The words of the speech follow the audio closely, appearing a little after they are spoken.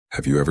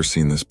Have you ever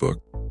seen this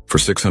book? For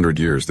 600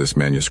 years, this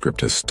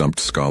manuscript has stumped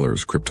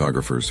scholars,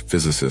 cryptographers,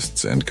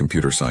 physicists, and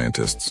computer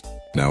scientists.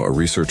 Now, a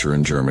researcher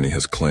in Germany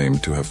has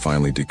claimed to have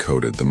finally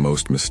decoded the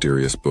most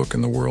mysterious book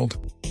in the world.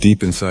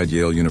 Deep inside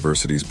Yale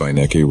University's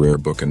Voynich rare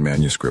book and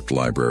manuscript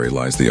library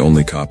lies the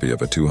only copy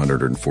of a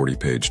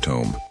 240-page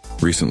tome,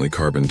 recently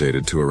carbon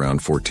dated to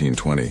around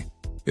 1420.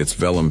 Its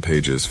vellum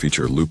pages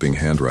feature looping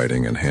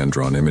handwriting and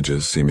hand-drawn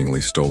images seemingly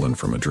stolen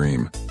from a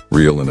dream.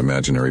 Real and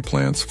imaginary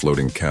plants,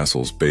 floating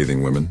castles,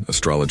 bathing women,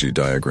 astrology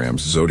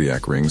diagrams,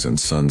 zodiac rings, and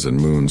suns and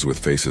moons with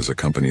faces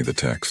accompany the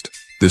text.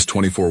 This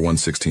 24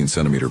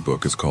 1/16-centimeter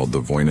book is called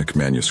the Voynich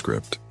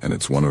Manuscript, and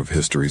it's one of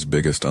history's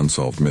biggest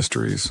unsolved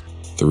mysteries.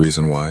 The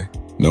reason why?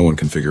 No one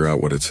can figure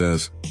out what it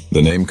says.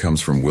 The name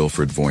comes from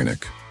Wilfrid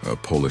Voynich, a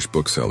Polish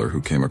bookseller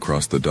who came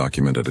across the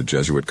document at a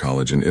Jesuit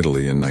college in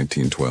Italy in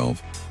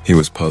 1912. He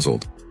was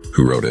puzzled.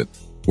 Who wrote it?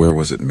 Where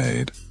was it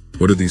made?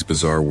 What do these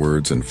bizarre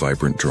words and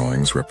vibrant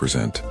drawings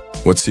represent?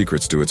 What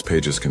secrets do its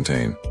pages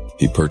contain?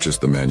 He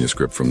purchased the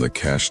manuscript from the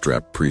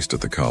cash-strapped priest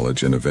at the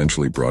college and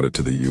eventually brought it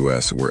to the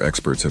US, where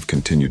experts have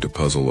continued to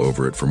puzzle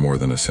over it for more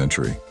than a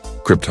century.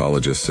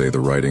 Cryptologists say the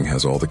writing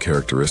has all the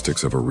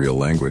characteristics of a real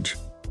language,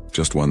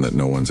 just one that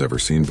no one's ever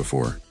seen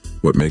before.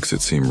 What makes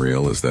it seem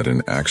real is that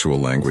in actual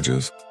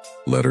languages,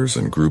 letters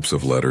and groups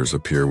of letters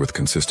appear with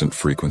consistent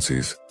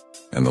frequencies,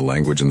 and the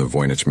language in the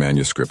Voynich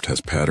manuscript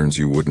has patterns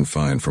you wouldn't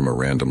find from a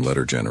random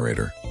letter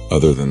generator.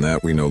 Other than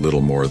that, we know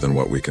little more than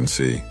what we can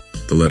see.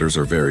 The letters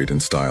are varied in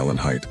style and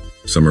height.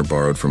 Some are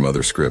borrowed from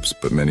other scripts,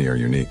 but many are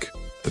unique.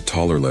 The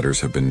taller letters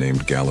have been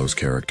named gallows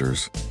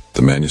characters.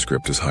 The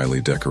manuscript is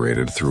highly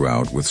decorated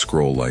throughout with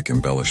scroll-like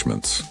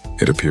embellishments.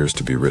 It appears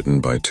to be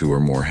written by two or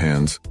more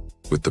hands,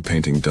 with the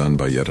painting done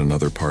by yet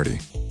another party.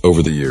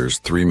 Over the years,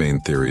 three main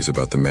theories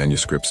about the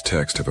manuscript's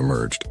text have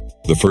emerged.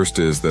 The first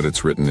is that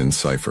it's written in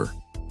cipher,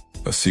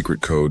 a secret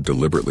code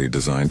deliberately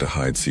designed to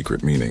hide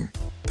secret meaning.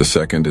 The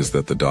second is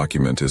that the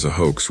document is a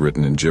hoax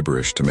written in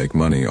gibberish to make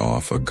money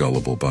off a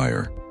gullible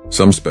buyer.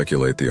 Some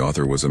speculate the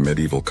author was a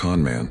medieval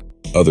con man,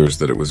 others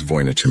that it was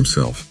Voynich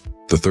himself.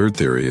 The third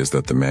theory is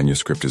that the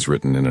manuscript is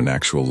written in an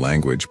actual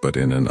language but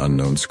in an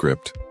unknown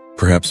script.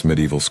 Perhaps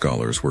medieval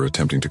scholars were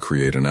attempting to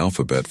create an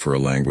alphabet for a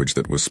language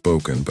that was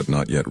spoken but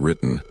not yet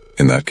written.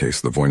 In that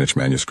case, the Voynich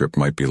manuscript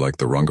might be like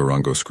the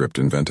Rongorongo script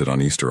invented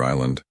on Easter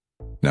Island,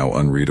 now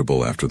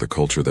unreadable after the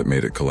culture that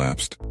made it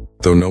collapsed.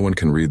 Though no one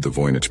can read the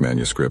Voynich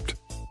manuscript,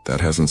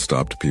 that hasn't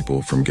stopped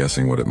people from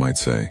guessing what it might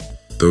say.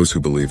 Those who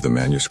believe the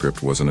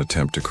manuscript was an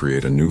attempt to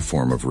create a new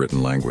form of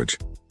written language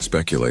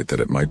speculate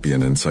that it might be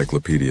an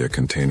encyclopedia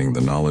containing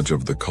the knowledge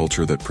of the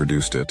culture that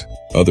produced it.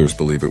 Others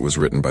believe it was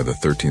written by the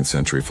 13th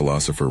century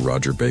philosopher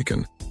Roger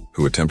Bacon,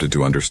 who attempted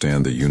to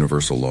understand the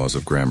universal laws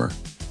of grammar,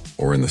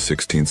 or in the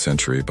 16th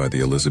century by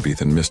the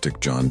Elizabethan mystic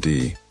John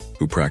Dee,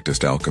 who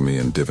practiced alchemy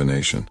and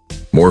divination.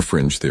 More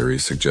fringe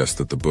theories suggest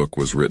that the book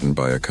was written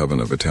by a coven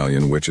of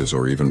Italian witches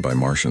or even by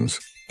Martians.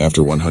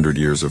 After 100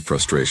 years of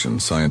frustration,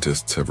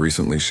 scientists have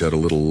recently shed a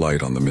little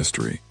light on the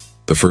mystery.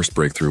 The first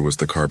breakthrough was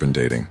the carbon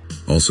dating.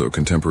 Also,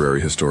 contemporary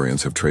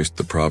historians have traced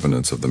the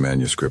provenance of the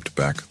manuscript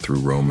back through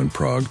Rome and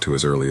Prague to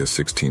as early as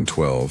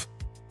 1612,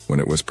 when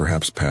it was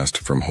perhaps passed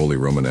from Holy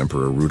Roman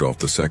Emperor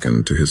Rudolph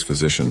II to his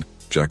physician,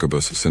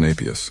 Jacobus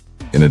Sinapius.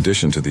 In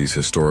addition to these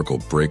historical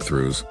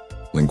breakthroughs,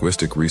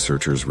 linguistic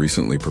researchers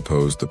recently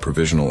proposed the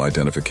provisional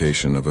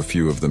identification of a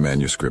few of the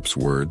manuscript's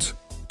words.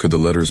 Could the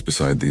letters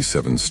beside these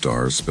 7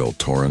 stars spell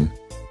Taurin,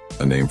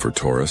 a name for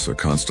Taurus, a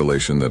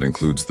constellation that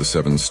includes the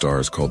 7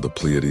 stars called the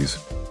Pleiades?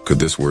 Could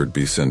this word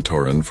be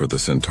Centaurin for the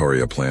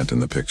Centaurea plant in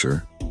the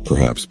picture?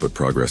 Perhaps, but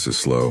progress is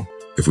slow.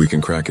 If we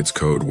can crack its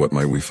code, what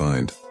might we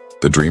find?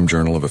 The dream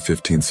journal of a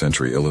 15th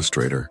century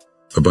illustrator?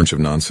 A bunch of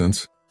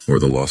nonsense? Or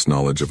the lost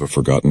knowledge of a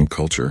forgotten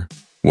culture?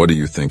 What do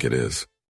you think it is?